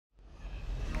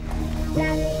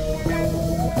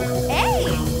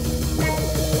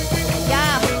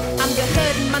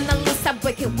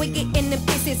hit wicked in the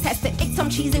business. Has to eat some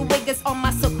cheesy wiggers on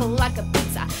my circle like a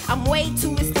pizza. I'm way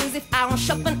too exclusive. I don't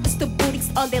shop on the booties.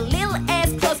 All their little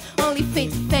ass clothes only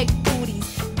fit fake booties.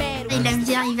 Il aime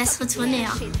bien, il va se retourner.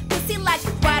 Hein. Pussy like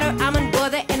water, I'm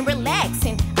unbothered and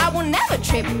relaxing. I will never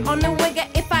trip on the wigger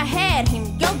if I had him.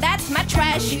 Yo, that's my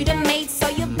trash you done made, so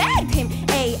you bagged him.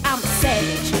 Hey, I'm a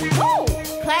savage. Woo!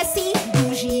 Classy,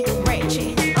 bougie,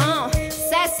 ratchet.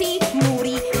 Sassy,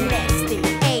 moody, nasty.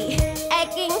 Hey,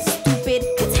 acting stupid.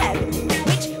 What's happening?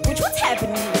 What's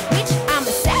happening? I'm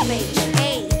a savage.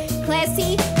 Hey,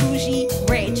 classy, bougie,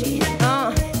 ratchet.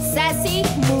 Sassy,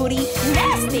 moody,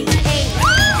 nasty. Hey,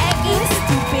 acting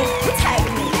stupid. What's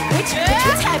happening?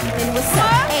 What's happening? What's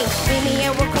up? Hey, Vinny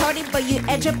and recorded, but you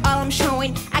edge up all I'm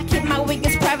showing. I keep my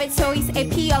wiggers private, so he's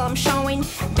AP all I'm showing.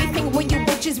 Beefing with you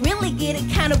bitches really get it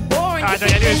kind of boring. Ah, then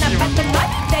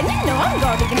you know I'm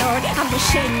gonna ignore it. I'm a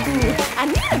shade, ooh. I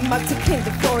need a mug to clean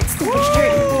the floor, it's stupid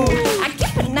straight, ooh. I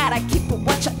keep a knot, I keep a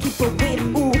watch, I keep a whip,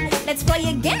 ooh. Let's play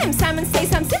a game, Simon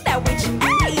says I'm sit that witch.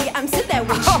 Hey, I'm sit that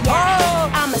witch,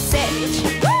 yeah. I'm a savage,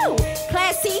 woo.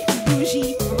 Classy,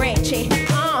 bougie, ratchet,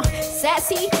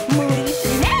 sassy, moody,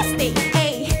 nasty.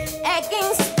 Hey,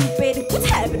 acting stupid, what's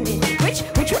happening?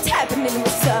 What's happening,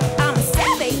 what's up? I'm a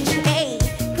savage, hey.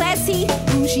 Classy,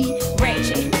 bougie,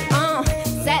 ratchet,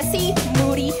 sassy,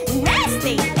 moody,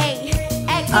 nasty. Hey,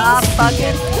 acting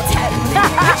stupid, what's happening?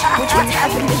 What's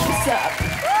happening? What's up?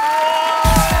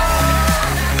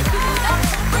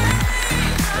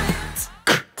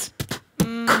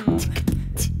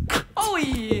 Oh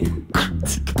yeah.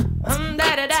 Da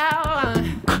da da.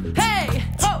 Hey,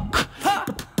 ho, ho,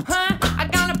 huh? I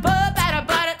got a bud that I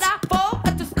bought it like four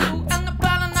at the school and the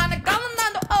bottom on the going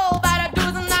on the old that I do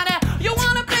the night. You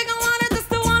want a big one, just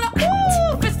the one.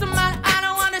 Ooh, fist of mine. I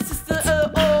don't want a sister.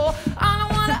 Oh, I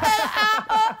don't want a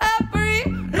free.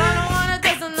 I don't want a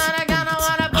this and that. I gotta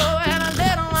want a boo and a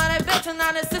little one. A bitch and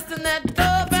not a sister that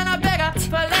dope and a bigger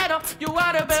Palacios. You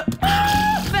want a bit.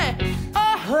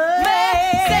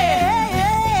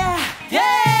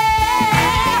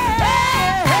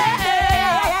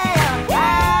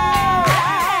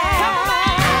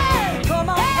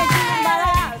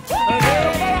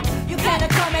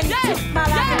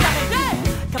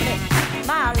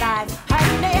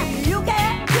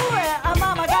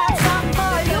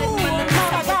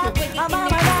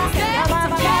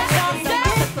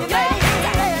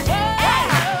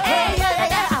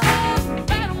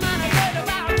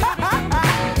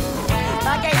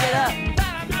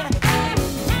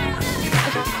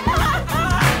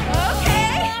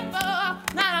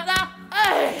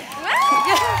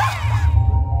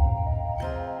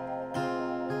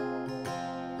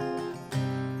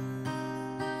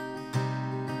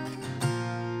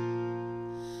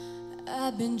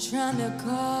 I've been trying to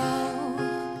call.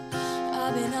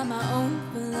 I've been on my own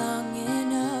for long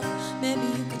enough. Maybe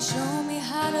you could show me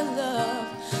how to love.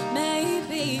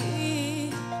 Maybe.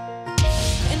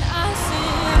 And I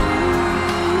said,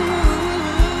 ooh,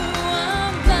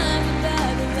 I'm blinded by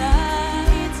the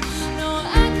lights. No,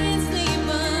 I can't sleep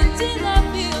until I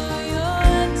feel your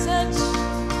touch.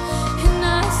 And I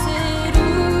said,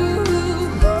 ooh,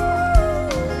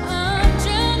 I'm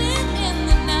drowning in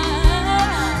the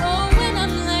night. Oh, when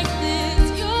I'm like this,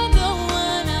 you're the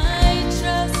one I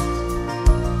trust.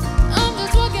 I'm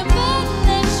just walking by to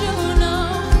let you know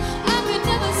I could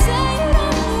never say it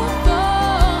on the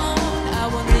phone. I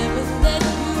will never let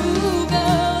you go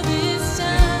this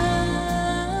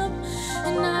time.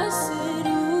 And I said,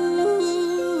 ooh,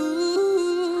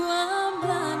 I'm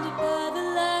blinded by the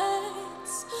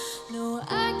lights. No,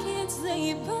 I can't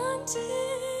sleep until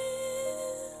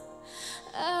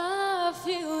I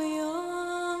feel your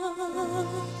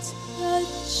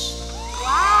touch.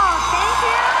 Wow, thank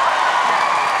you.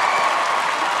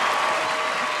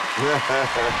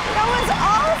 That was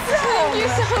awesome. Thank you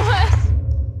so much.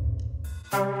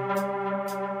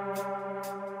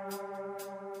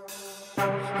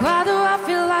 Why do I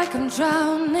feel like I'm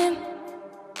drowning?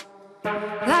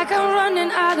 Like I'm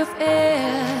running out of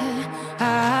air.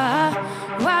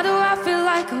 Why do I feel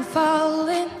like I'm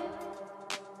falling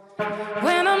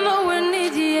when I'm nowhere near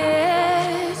the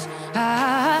edge?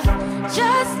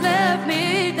 Just let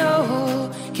me know.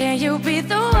 Can you be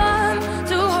the one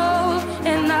to hold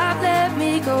and not let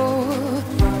me go?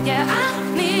 Yeah, I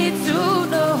need to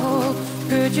know.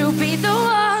 Could you be the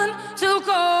one to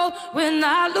go when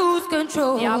I lose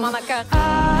control? Ja, manneke.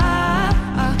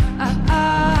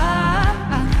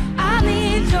 I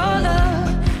need your love.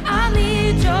 I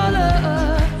need your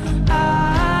love.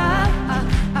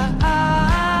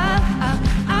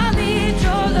 I need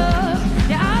your love.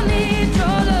 Yeah, I need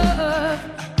your love.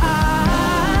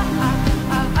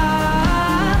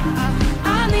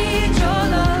 I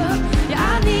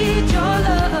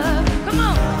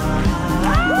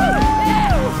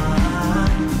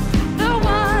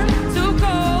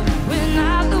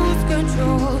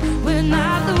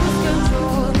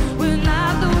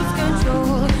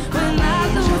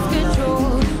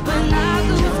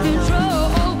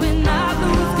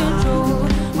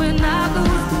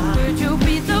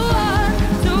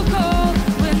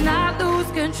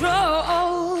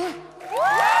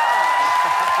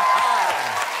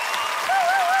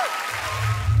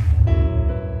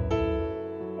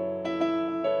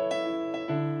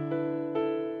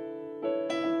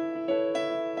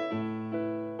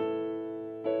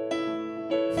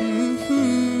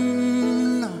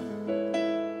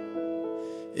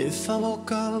If I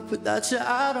woke up without you,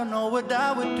 I don't know what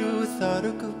I would do. Thought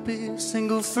I could be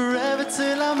single forever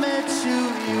till I met you.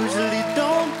 Usually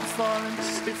don't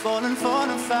be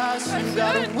falling fast. You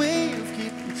got a way of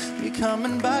keeping me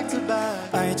coming back to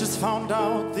back. I just found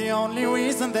out the only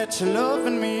reason that you're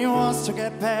loving me was to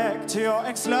get back to your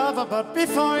ex-lover. But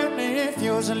before you leave,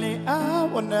 usually I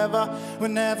would never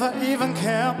even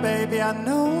care. Baby, I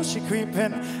know she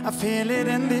creeping, I feel it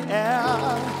in the air.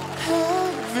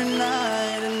 Every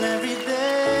night and every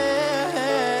day,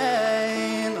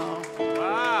 no.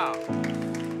 Wow.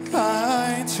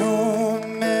 Try to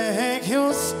make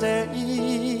you stay.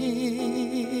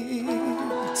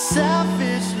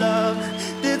 Selfish love,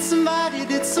 did somebody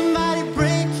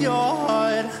break your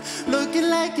heart? Looking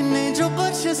like an angel,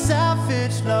 but you're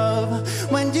selfish love.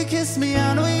 When you kiss me,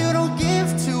 I know you don't give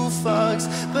two fucks,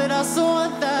 but I also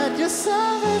want that you're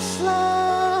savage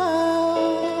love.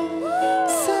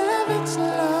 Savage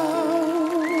love.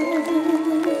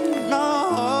 No,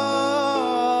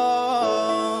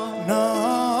 no.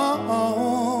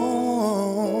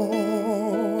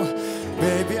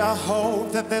 Baby, I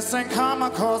hope that this ain't karma,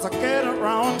 cause I get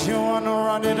around you, wanna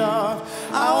run it up,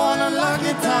 I wanna lock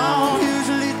it down.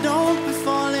 Usually don't be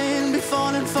falling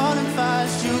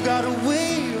fast. You got a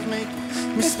way of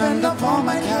making me spend up all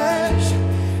my cash.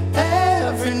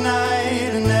 Every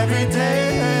night and every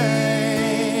day,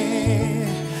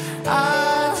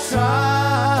 I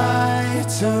try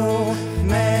to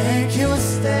make you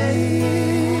stay.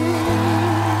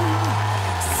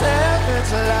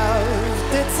 Savage love,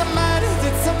 did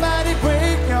somebody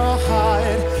break your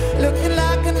heart? Looking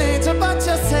like an angel, but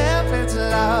you're savage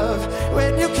love.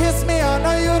 When you kiss me, I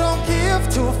know you don't give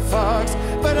two fucks,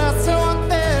 but I still want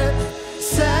that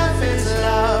savage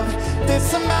love. Did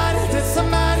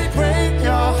somebody break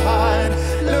your heart?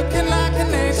 Looking like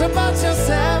an angel, but you're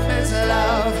savage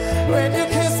love. When you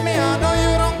kiss me, I know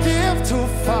you don't give two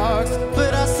fucks,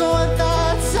 but I still want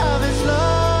that savage love.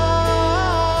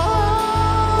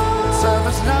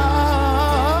 Savage love.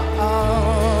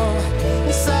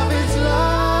 Savage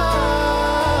love.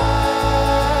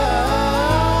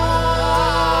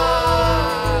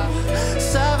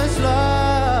 Savage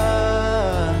love.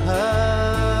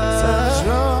 Savage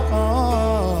love.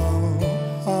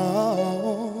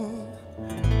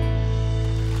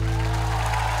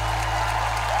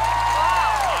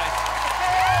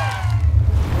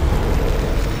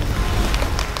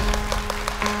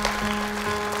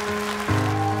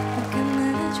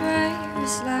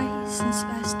 License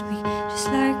last week, just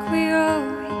like we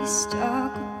always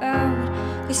talk about.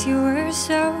 Cause you were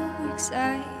so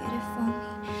excited for me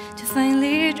to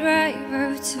finally drive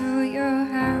out to your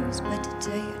house. But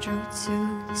today I drove to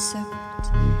the suburbs,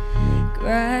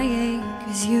 crying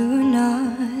cause you're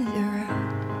not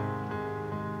around.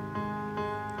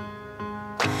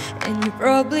 And you're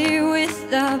probably with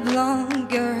that blonde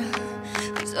girl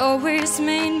who's always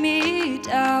made me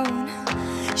down.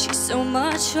 She's so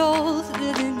much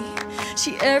older than me,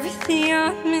 she everything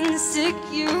I'm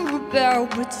insecure about.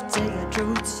 But today I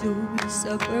drove to the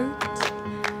suburbs,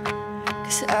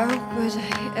 cause how could I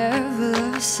ever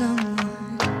love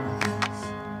someone else?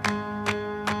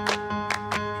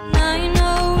 And I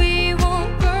know we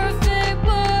weren't perfect,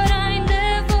 but I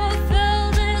never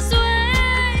felt this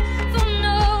way for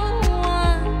no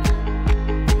one.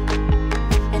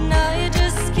 And I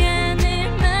just can't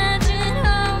imagine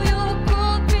how you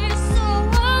could be so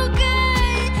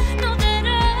okay. Now that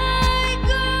I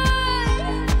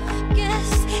could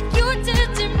guess you did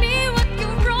to me what you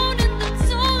wrote, and that's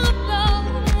all about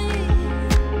me.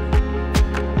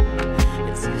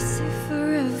 It's you say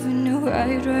forever, no, I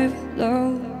drive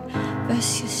alone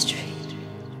past your street.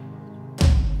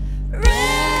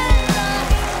 Red light,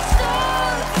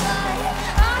 stop light,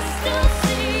 I still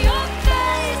see your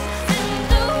face in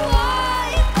the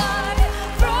white car,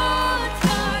 front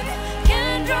car.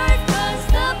 Can't drive past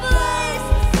the place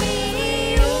we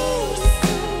used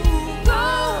to go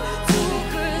to,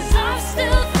 cause I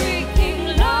still freaking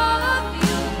love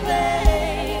you,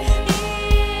 baby.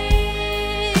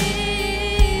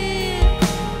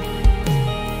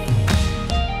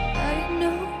 I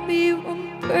know we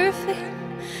weren't perfect,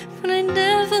 but I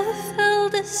never felt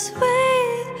this way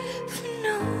for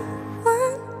no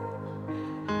one.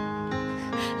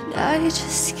 And I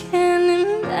just can't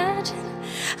imagine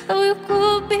how you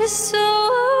could be so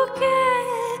okay.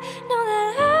 Now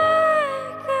that I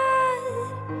could,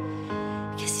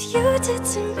 cause you did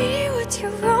to me what you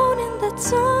wrote, and that's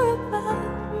all about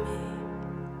me.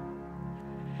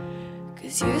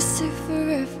 Cause you say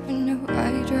forever, no,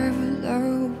 I drive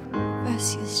alone past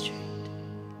your street.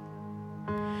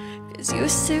 Cause you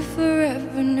say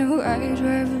forever, no, I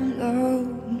drive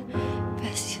alone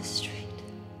past your street.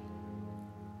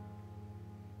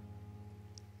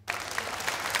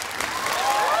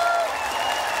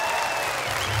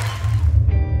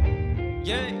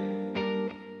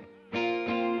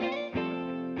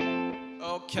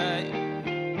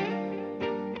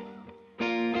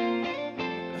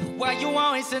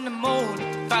 always in the mood.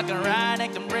 Fucking around,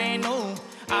 acting brand new.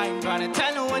 I ain't trying to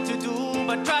tell you what to do,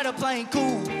 but try to play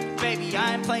cool. Baby,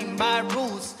 I ain't playing by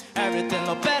rules. Everything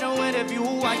look better with a view.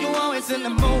 Why you always in the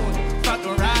mood? Fuck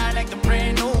around, acting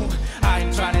brand new. I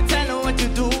ain't trying to tell you what to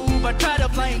do, but try to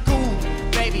play cool.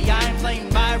 Baby, I ain't playing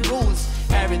by rules.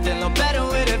 Everything look better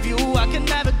with a view. I can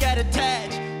never get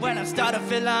attached. When I start to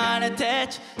feel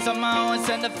unattached, somehow I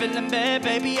send a feeling bad.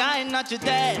 Baby, I ain't not your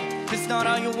dad. It's not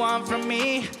all you want from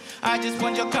me. I just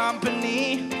want your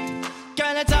company.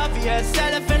 Girl, it's obvious,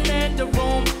 elephant in the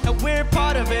room, and we're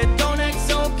part of it. Don't act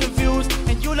so confused,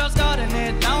 and you lost out in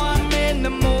it. Now I'm in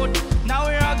the mood. Now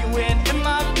we're arguing in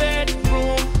my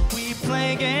bedroom. We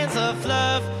play games of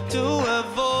love to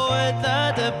avoid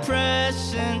the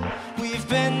depression. We've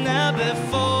been there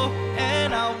before,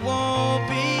 and I won't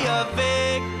be a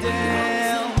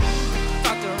victim.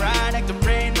 Fuck around, acting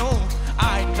brand new.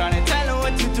 I ain't trying to tell her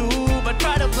what to do, but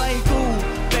try to play cool.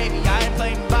 Baby, I ain't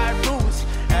playing by rules.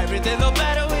 Everything look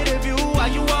better with a view. Why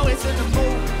you always in the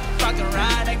mood? Fuck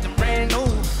around, acting brand new.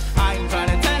 I ain't trying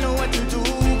to tell her what to do,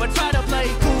 but try to play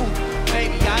cool.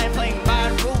 Baby, I ain't playing by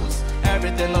rules.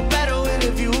 Everything look better with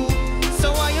a view.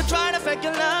 So why you trying to fake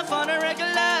your love on a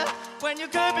regular? When you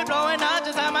could be blowing out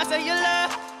just how I say you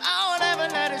love. I won't ever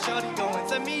let a shorty go and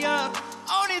set me up.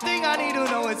 Only thing I need to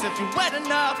know is if you wet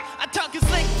enough. I talk you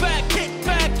slick back, kick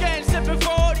back, and sipping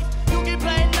 40. You keep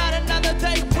playing not another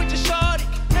day with your shorty.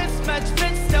 Mismatch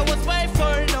fits, that was way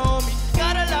for it on me.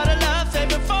 Got a lot of love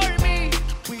saving for me.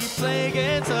 We play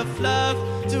games of love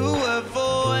to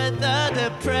avoid the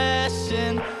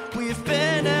depression. We've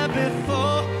been there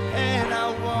before, and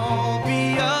I won't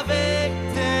be a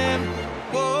victim.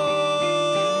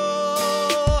 Whoa,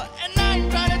 and I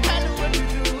ain't trying to tell you what to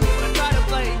do, but try to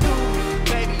play cool.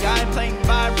 Baby, I ain't playing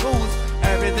by rules.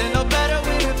 Everything look better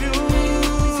with a view.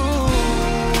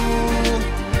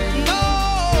 No,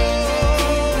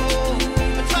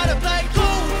 I try to play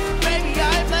cool. Baby, I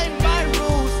ain't playing by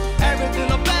rules. Everything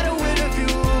look better with a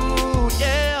view.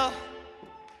 Yeah.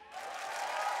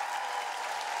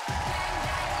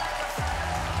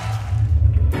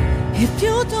 If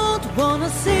you don't wanna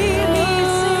see me,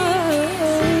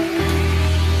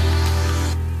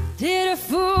 did a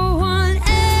full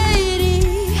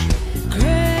 180,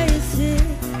 crazy.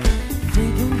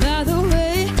 Thinking about the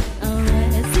way I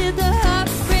rested the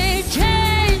heartbreak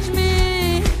change me.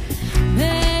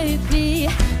 Maybe,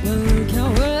 but look at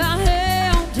where I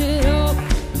ended up.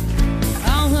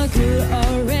 I'm not good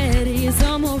already, so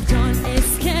I moved on. It's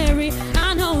scary.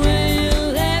 I know when you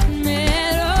left me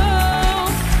at all.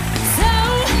 So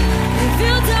if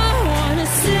you don't wanna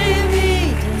see me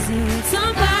dancing with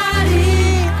somebody,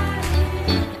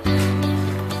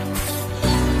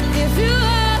 if you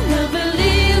ever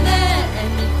believe that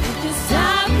anything can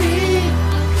stop me,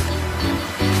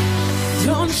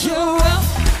 don't show up,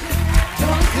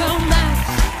 don't come back,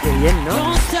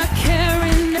 don't start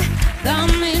caring about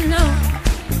me now.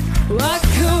 Walk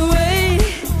away,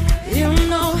 you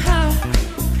know how.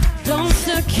 Don't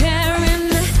start caring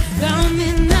about me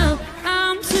now.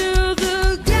 I'm to the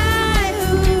guy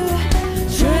who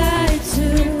tried to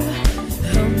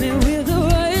help me with the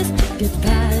words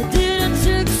goodbye. Didn't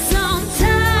took some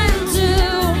time to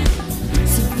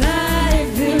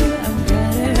survive you. I'm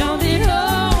better on the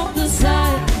other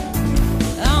side.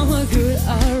 I'm a good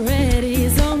already,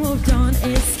 so moved on.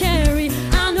 It's scary.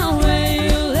 I know where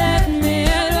you left me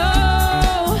at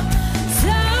all.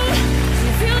 So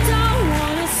if you don't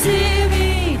wanna see me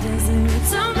dancing with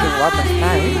somebody,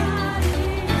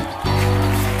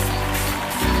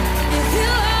 if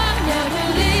you ever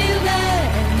believe that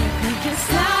anything can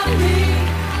stop me,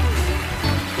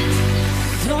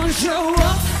 don't show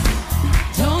up,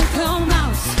 don't come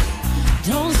out,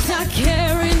 don't start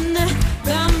caring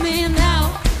about me now.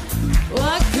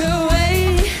 Walk away,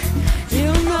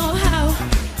 you know how.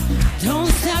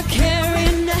 Don't start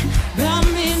caring about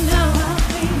me now.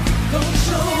 Don't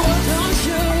show up, don't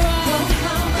show up, don't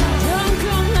come out, don't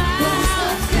come out. Don't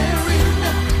start caring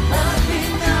about me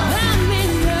now. Let me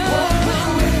know.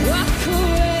 Walk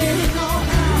away, you know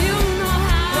how. You know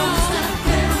how. Don't start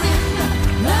caring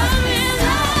about me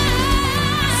now.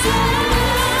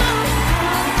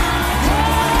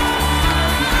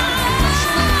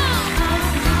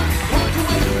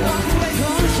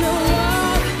 Don't show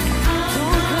up,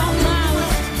 don't come out,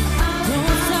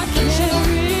 don't start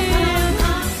caring.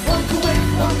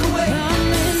 Walk away about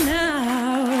me now.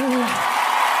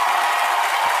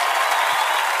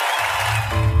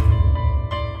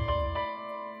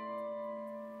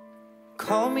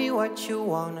 Call me what you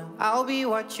wanna, I'll be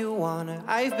what you wanna.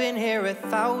 I've been here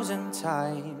 1,000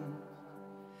 times.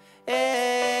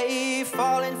 Hey,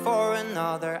 falling for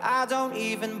another, I don't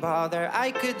even bother.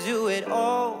 I could do it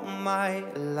all my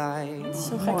life.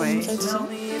 Tell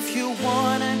me if you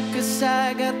wanna, cause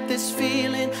I got this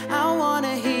feeling. I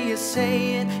wanna hear you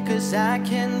say it, cause I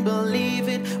can't believe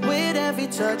it. With every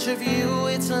touch of you,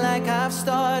 it's like I've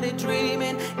started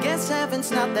dreaming. Guess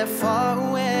heaven's not that far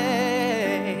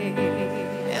away.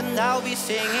 And I'll be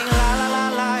singing la la la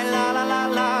la la la la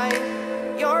la.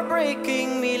 You're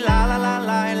breaking me, la la la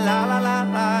la la la la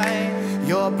la.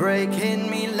 You're breaking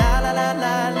me, la la la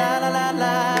la la la la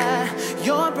la.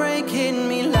 You're breaking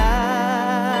me, la.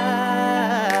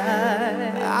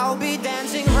 I'll be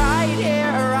dancing right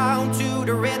here around to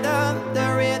the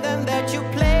rhythm that you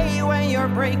play when you're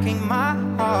breaking my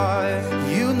heart.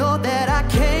 You know that I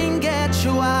can't get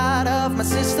you out of my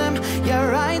system. Yeah,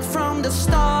 right from the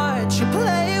start, you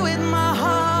play with my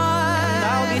heart. And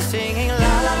I'll be singing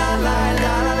la la la la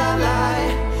la la la la.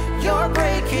 You're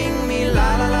breaking me, la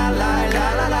la la la la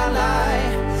la la la.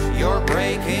 You're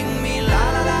breaking me, la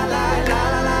la la la la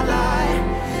la la la.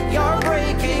 You're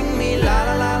breaking me, la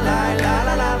la la la la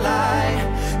la la la.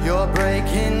 You're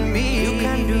breaking me. You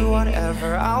can do whatever.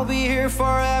 I'll be here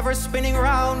forever, spinning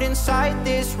round inside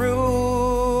this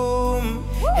room.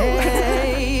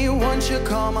 Hey, won't you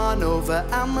come on over?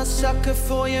 I'm a sucker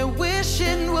for you,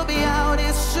 wishing we'll be out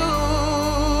here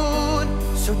soon.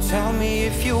 So tell me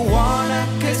if you wanna,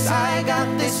 cause I got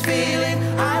this feeling.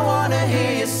 I wanna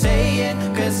hear you say it,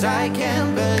 cause I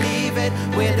can't believe it.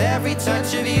 With every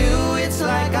touch of you, it's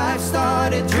like I've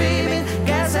started dreaming.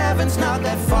 Guess heaven's not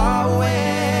that far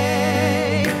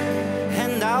away.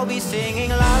 And I'll be singing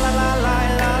la la la la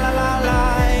la la la la.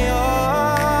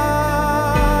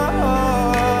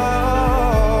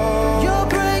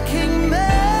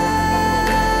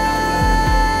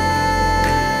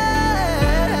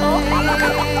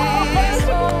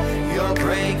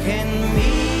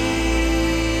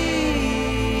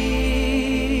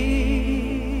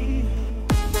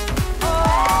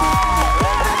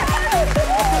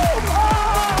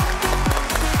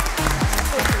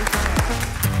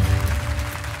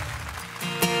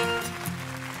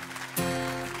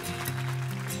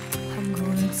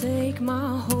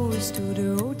 My horse to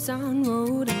the old town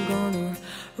road. I'm gonna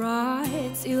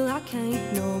ride till I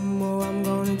can't no more. I'm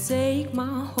gonna take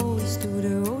my horse to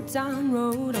the old town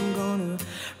road. I'm gonna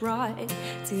ride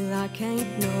till I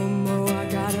can't no more. I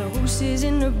got a horses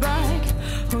in the back,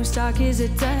 horse stock is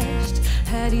attached.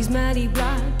 Hattie's matty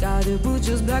black, got the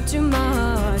butchers black too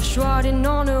much. Riding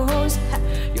on a horse,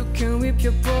 you can whip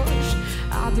your Porsche.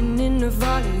 I've been in the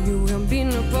valley, you haven't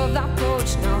been above that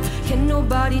porch. Now, can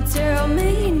nobody tell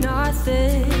me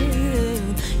nothing?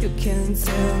 You can't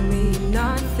tell me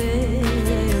nothing.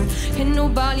 Can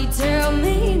nobody tell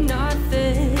me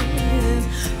nothing?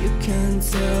 You can't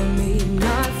tell me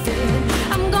nothing.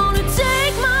 I'm gonna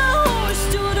take my horse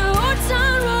to the old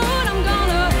town road. I'm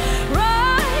gonna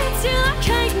ride till I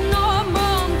can't no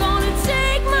more. I'm gonna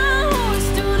take my horse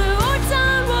to the old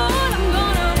town road. I'm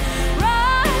gonna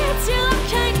ride till I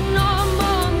can't no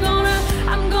more. I'm gonna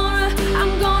take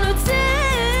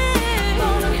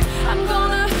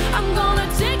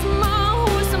my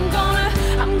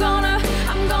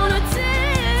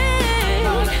horse.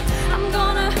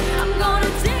 I'm gonna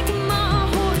take my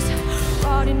horse.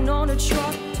 Riding on a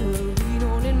tractor, lean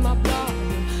on in my blood,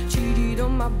 cheated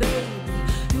on my baby.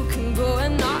 You can go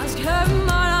and ask her,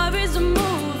 my life is a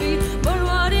movie, but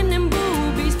riding in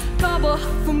boobies, bubble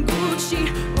from Gucci,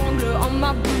 longer on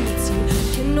my booty.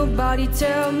 Can nobody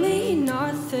tell me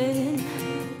nothing?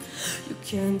 You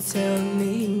can't tell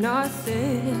me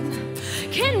nothing.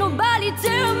 Can nobody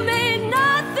tell me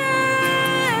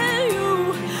nothing?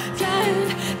 You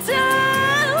can't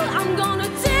tell. I'm gonna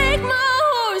take my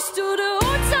horse to the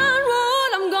old town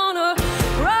road. I'm gonna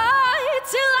ride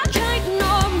till I can't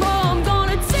no more. I'm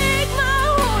gonna take my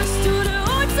horse to the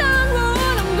old town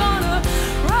road. I'm gonna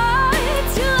ride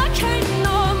till I can't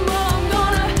no more.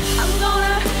 I'm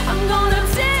gonna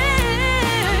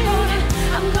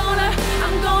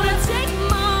take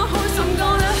my horse.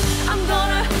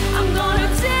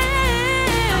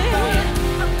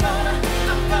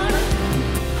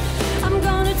 I'm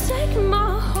gonna take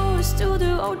my horse to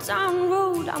the old town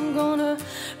road. I'm gonna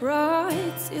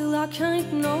ride till I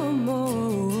can't no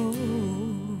more.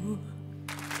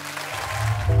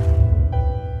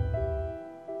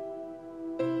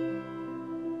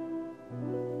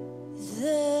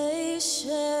 They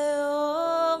say,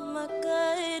 oh my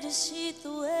God, to see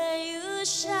the way you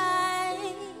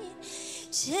shine.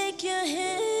 Take your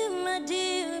hand, my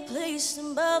dear, place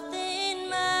them both in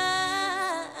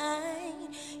mine.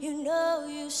 You know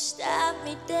you stopped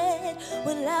me dead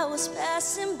when I was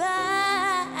passing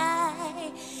by.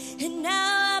 And now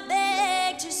I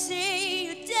beg to see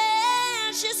you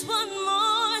dance just one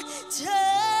more time.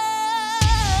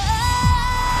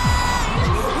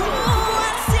 Ooh,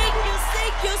 I seek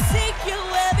you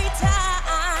every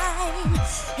time.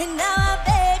 And now I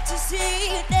beg to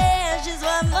see you dance just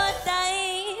one more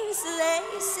time. So they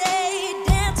say,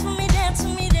 dance for me, dance for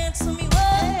me, dance for me,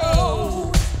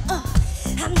 whoa.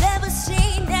 I've never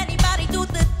seen anybody do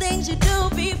the things you do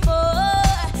before.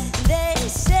 They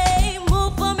say,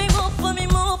 move for me, move for me,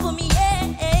 move for me, yeah,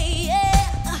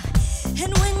 yeah.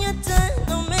 And when you're done,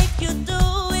 I'll make you do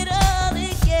it all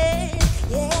again,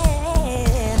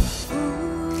 yeah.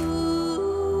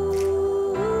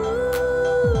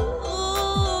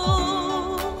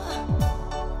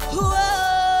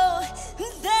 Whoa,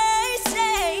 they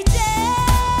say,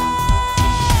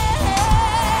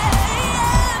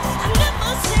 I've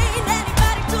never seen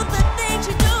anybody do the things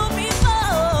you do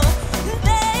before.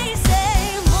 They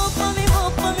say, move for me,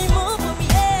 move for me, move for me,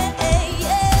 yeah,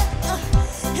 yeah.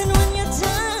 And when you're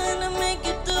done, I make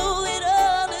you do it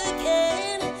all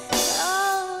again,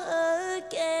 all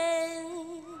again.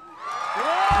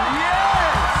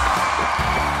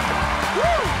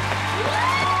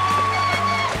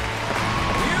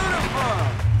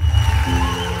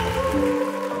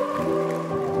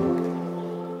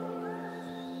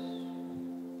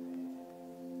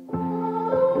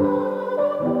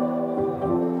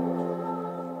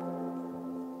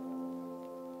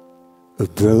 A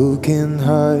broken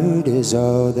heart is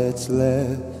all that's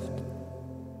left.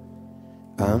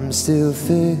 I'm still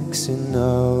fixing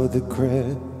all the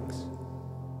cracks.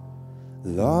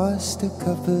 Lost a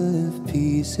couple of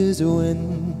pieces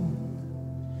when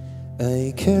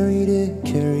I carried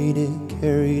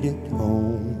it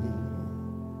home.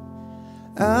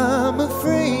 I'm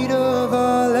afraid of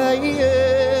all I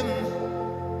am.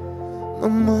 My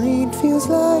mind feels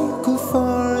like a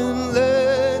foreign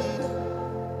land.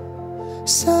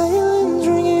 Silence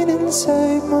ringing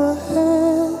inside my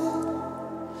head.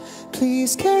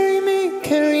 Please carry me,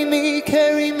 carry me,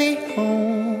 carry me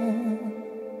home.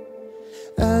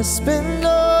 I spent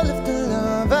all of the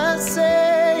love I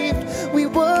saved. We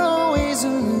were always a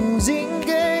losing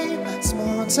game.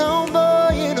 Small town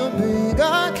boy in a big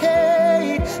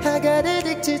arcade. I got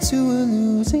addicted to a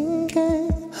losing game.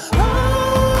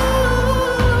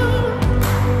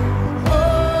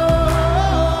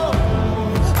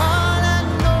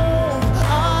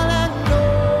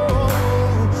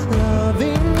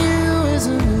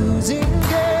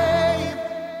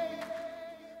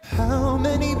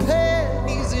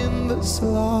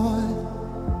 Slot.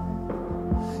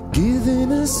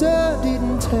 Giving us up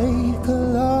didn't take a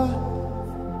lot.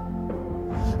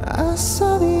 I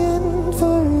saw the end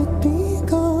for it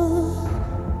begun.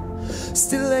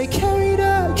 Still I carried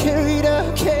on.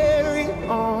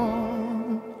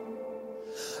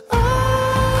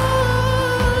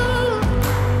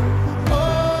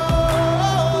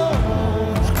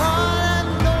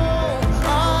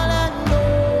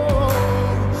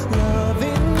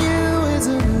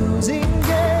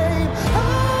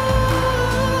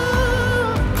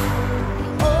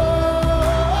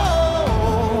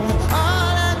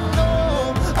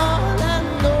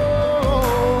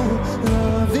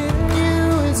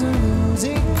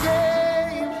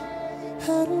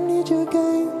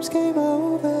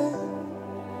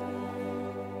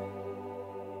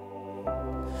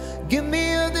 Get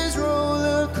me on this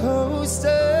roller coaster.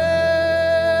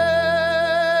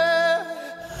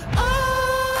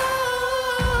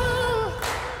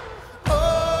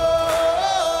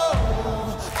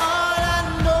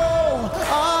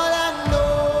 All I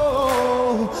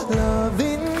know,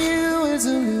 loving you is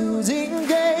a losing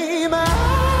game.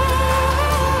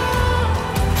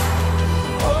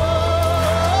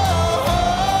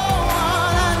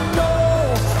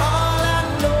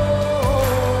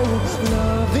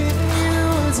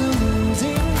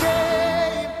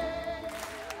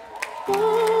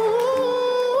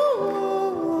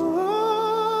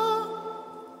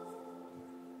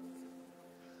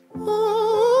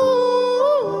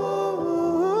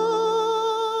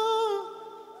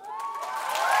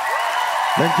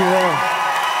 Dankjewel.